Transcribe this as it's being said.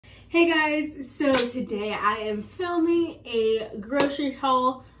Hey guys, so today I am filming a grocery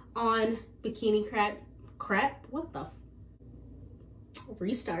haul on Bikini crap, what the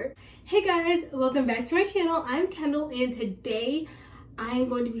restart. Hey guys, welcome back to my channel. I'm Kendall and today I am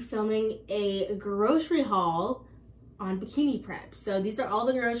going to be filming a grocery haul on Bikini Prep. So these are all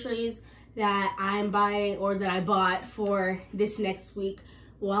the groceries that I'm buying or that I bought for this next week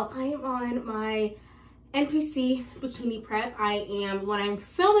while I am on my NPC Bikini Prep. When I'm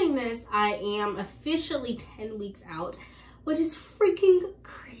filming this, I am officially 10 weeks out, which is freaking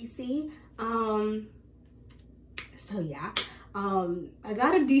crazy. So yeah, I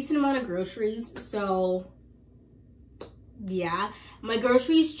got a decent amount of groceries. So yeah, my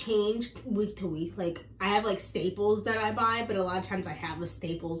groceries change week to week. Like I have like staples that I buy, but a lot of times I have the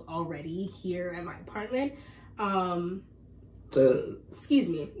staples already here at my apartment. Excuse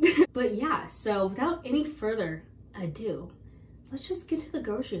me. But yeah, so without any further ado, let's just get to the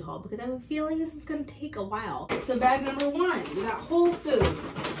grocery haul because I have a feeling this is gonna take a while. So bag number one, we got Whole Foods.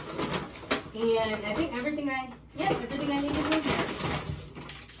 And I think everything I need to do here.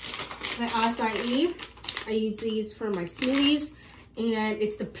 My acai, I use these for my smoothies. And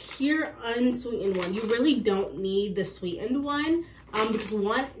it's the pure unsweetened one. You really don't need the sweetened one because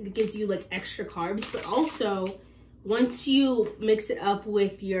one, it gives you like extra carbs, but also once you mix it up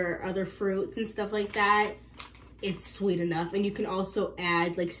with your other fruits and stuff like that, it's sweet enough. And you can also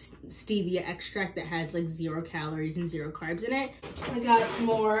add like stevia extract that has like 0 calories and 0 carbs in it. I got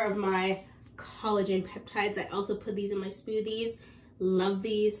more of my collagen peptides. I also put these in my smoothies. Love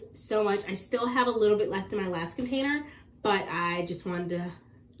these so much. I still have a little bit left in my last container, but I just wanted to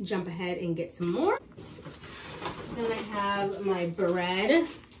jump ahead and get some more. Then I have my bread.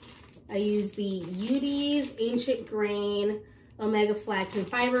 I use the UD's Ancient Grain Omega Flax and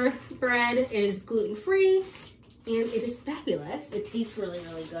Fiber bread. It is gluten-free and it is fabulous. It tastes really,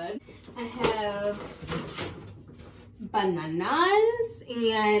 really good. I have bananas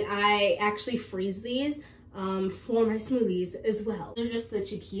and I actually freeze these for my smoothies as well. They're just the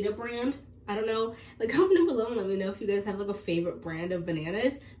Chiquita brand. I don't know, like comment down below and let me know if you guys have like a favorite brand of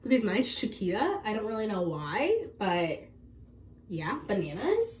bananas because mine's Chiquita. I don't really know why, but yeah,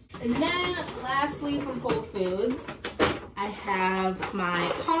 bananas. And then lastly from Whole Foods, I have my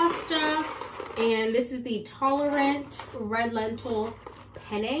pasta, and this is the Tolerant Red Lentil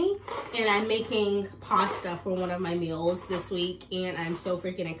Penne, and I'm making pasta for one of my meals this week, and I'm so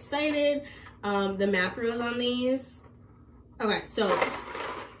freaking excited. The macros on these, okay, so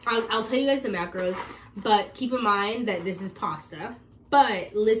I'll tell you guys the macros, but keep in mind that this is pasta,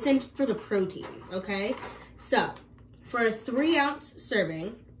 but listen for the protein, okay? So for a 3-ounce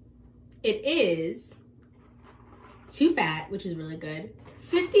serving, it is 2 fat, which is really good,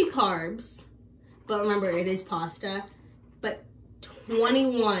 50 carbs, but remember it is pasta, but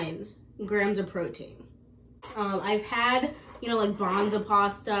 21 grams of protein. I've had, you know, like Bonza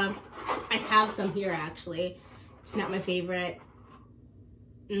pasta. I have some here actually. It's not my favorite.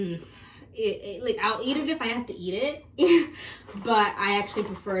 Like I'll eat it if I have to eat it, but I actually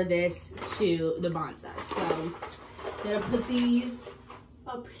prefer this to the Bonza. So I'm gonna put these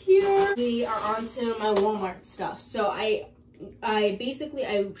up here. We are onto my Walmart stuff. So I basically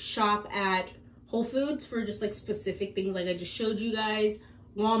shop at Whole Foods for just like specific things like I just showed you guys,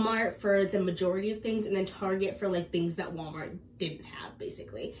 Walmart for the majority of things, and then Target for like things that Walmart didn't have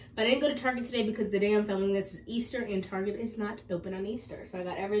basically. But I didn't go to Target today because the day I'm filming this is Easter and Target is not open on Easter. So I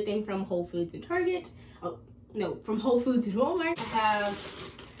got everything from Whole Foods and Target. Oh no, from Whole Foods and Walmart. I have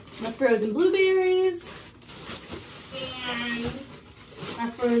my frozen blueberries and my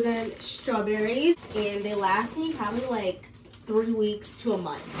frozen strawberries, and they last me probably like 3 weeks to a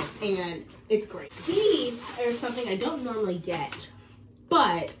month, and it's great. These are something I don't normally get,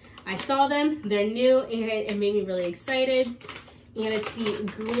 but I saw them, they're new, and it made me really excited. And it's the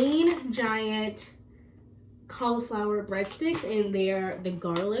Green Giant cauliflower breadsticks, and they're the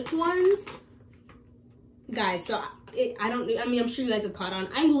garlic ones. Guys, so I'm sure you guys have caught on,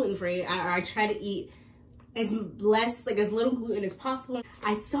 I'm gluten-free. I try to eat as little gluten as possible.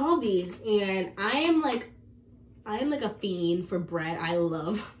 I saw these and I am like a fiend for bread. I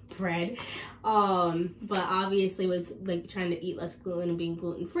love bread. But obviously with like trying to eat less gluten and being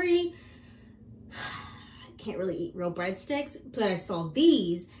gluten-free, I can't really eat real breadsticks, but I saw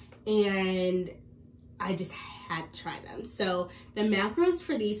these and I just had to try them. So the macros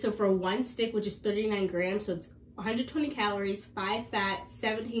for these, so for 1 stick, which is 39 grams, so it's 120 calories, 5 fat,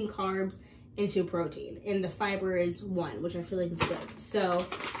 17 carbs, and 2 protein, and the fiber is 1, which I feel like is good. So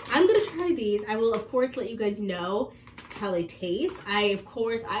I'm gonna try these. I will of course let you guys know how they taste. Of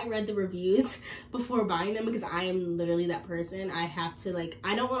course, I read the reviews before buying them because I am literally that person. I have to like,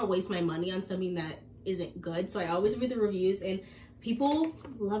 I don't want to waste my money on something that isn't good. So I always read the reviews, and people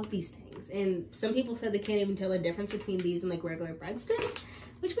love these things. And some people said they can't even tell the difference between these and like regular breadsticks,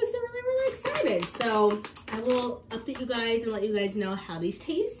 which makes it really, really excited. So I will update you guys and let you guys know how these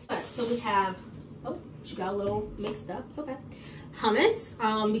taste. So we have, oh, she got a little mixed up. It's okay. Hummus,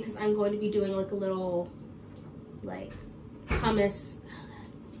 because I'm going to be doing like a little like hummus.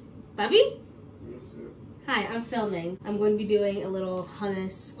 Bubby? Hi, I'm filming. I'm going to be doing a little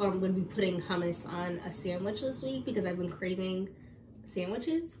hummus, or I'm going to be putting hummus on a sandwich this week because I've been craving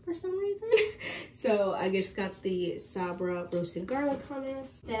sandwiches for some reason. So I just got the Sabra roasted garlic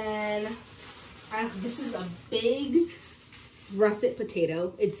hummus. Then this is a big russet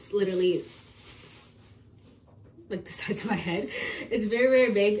potato. It's literally like the size of my head. It's very,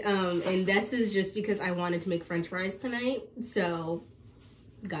 very big. And this is just because I wanted to make French fries tonight. So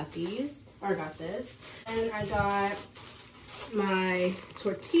got these, or got this. And I got my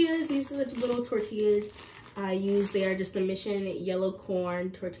tortillas. These are the little tortillas I use. They are just the Mission yellow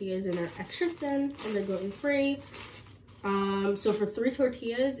corn tortillas, and they're extra thin and they're gluten-free. So for 3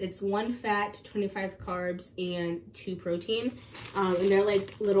 tortillas, it's 1 fat, 25 carbs, and 2 protein. And they're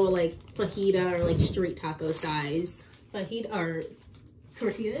like little like fajita or like street taco size fajita or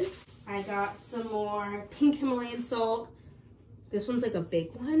tortillas. I got some more pink Himalayan salt. This one's like a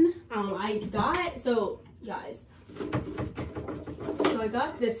big one. So guys, so I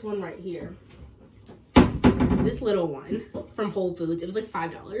got this one right here. This little one from Whole Foods. It was like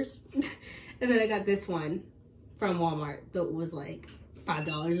 $5. And then I got this one from Walmart that was like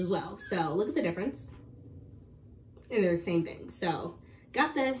 $5 as well. So look at the difference. And they're the same thing. So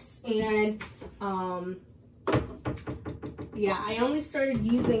got this, and yeah, I only started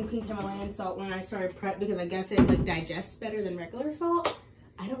using pink Himalayan salt when I started prep because I guess it like digests better than regular salt.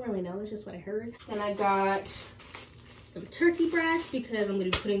 I don't really know, that's just what I heard. Then I got some turkey breast because I'm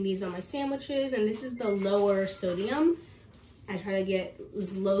going to be putting these on my sandwiches, and this is the lower sodium. I try to get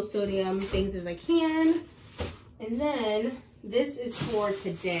as low sodium things as I can. And then this is for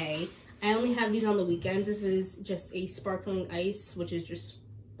today. I only have these on the weekends. This is just a sparkling ice, which is just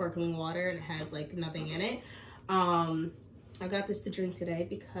sparkling water, and it has like nothing in it. I got this to drink today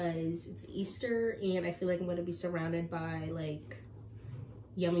because it's Easter and I feel like I'm going to be surrounded by like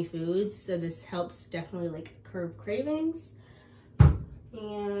yummy foods, so this helps definitely like curb cravings.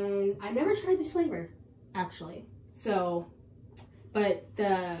 And I never tried this flavor actually, so but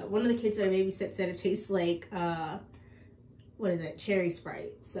one of the kids that I babysit said it tastes like what is it, cherry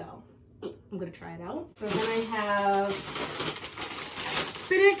Sprite, so I'm gonna try it out. So then I have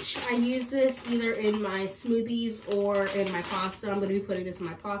spinach. I use this either in my smoothies or in my pasta. I'm gonna be putting this in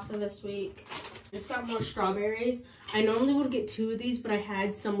my pasta this week. Just got more strawberries. I normally would get 2 of these, but I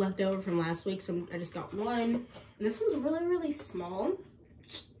had some left over from last week, so I just got 1. And this one's really, really small,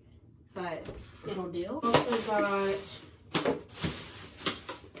 but it'll do. Also got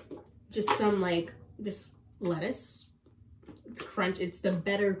just some like, just lettuce. It's crunch, it's the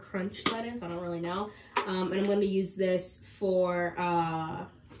better crunch lettuce, I don't really know. And I'm gonna use this for,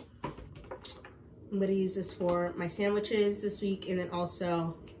 my sandwiches this week, and then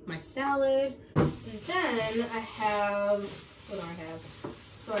also my salad. And then I have, what do I have?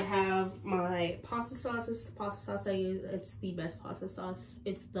 So I have my pasta sauce. This is the pasta sauce I use. It's the best pasta sauce.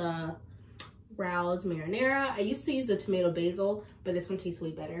 It's the Rouse Marinara. I used to use the tomato basil, but this one tastes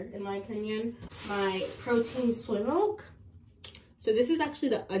way better in my opinion. My protein soy milk. So this is actually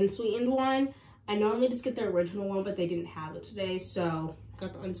the unsweetened one. I normally just get the original one, but they didn't have it today, so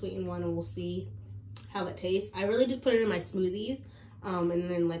got the unsweetened one, and we'll see how that tastes. I really just put it in my smoothies, and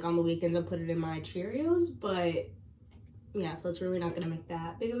then like on the weekends I'll put it in my Cheerios, but yeah, so it's really not gonna make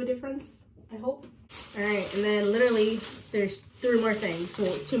that big of a difference, I hope. All right, and then literally there's 3 more things,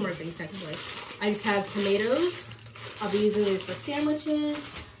 well 2 more things technically. I just have tomatoes. I'll be using these for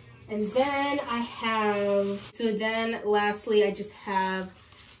sandwiches. And then I have, so then lastly, I just have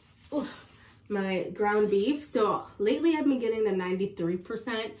my ground beef. So lately I've been getting the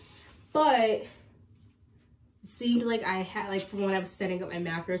 93%, but it seemed like I had, like from when I was setting up my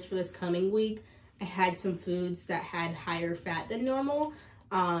macros for this coming week, I had some foods that had higher fat than normal.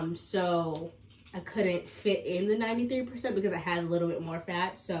 So I couldn't fit in the 93% because I had a little bit more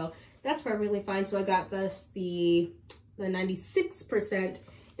fat. So that's perfectly fine. So I got this, the 96%.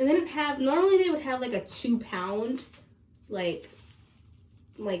 And they didn't have, normally they would have like a 2-pound like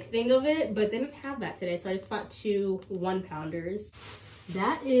thing of it, but they didn't have that today. So I just bought 2 1-pounders.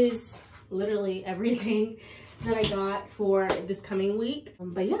 That is literally everything that I got for this coming week.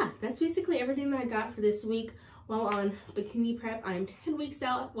 But yeah, that's basically everything that I got for this week. while on bikini prep. I'm 10 weeks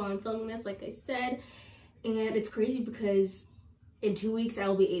out while I'm filming this, like I said. And it's crazy because in 2 weeks, I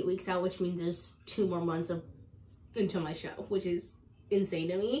will be 8 weeks out, which means there's 2 more months until my show, which is insane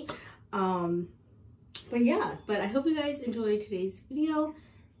to me. But yeah, I hope you guys enjoyed today's video.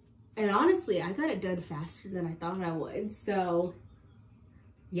 And honestly, I got it done faster than I thought I would. So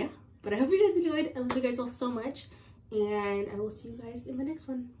yeah, but I hope you guys enjoyed. I love you guys all so much. And I will see you guys in my next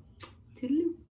one. Toodaloo.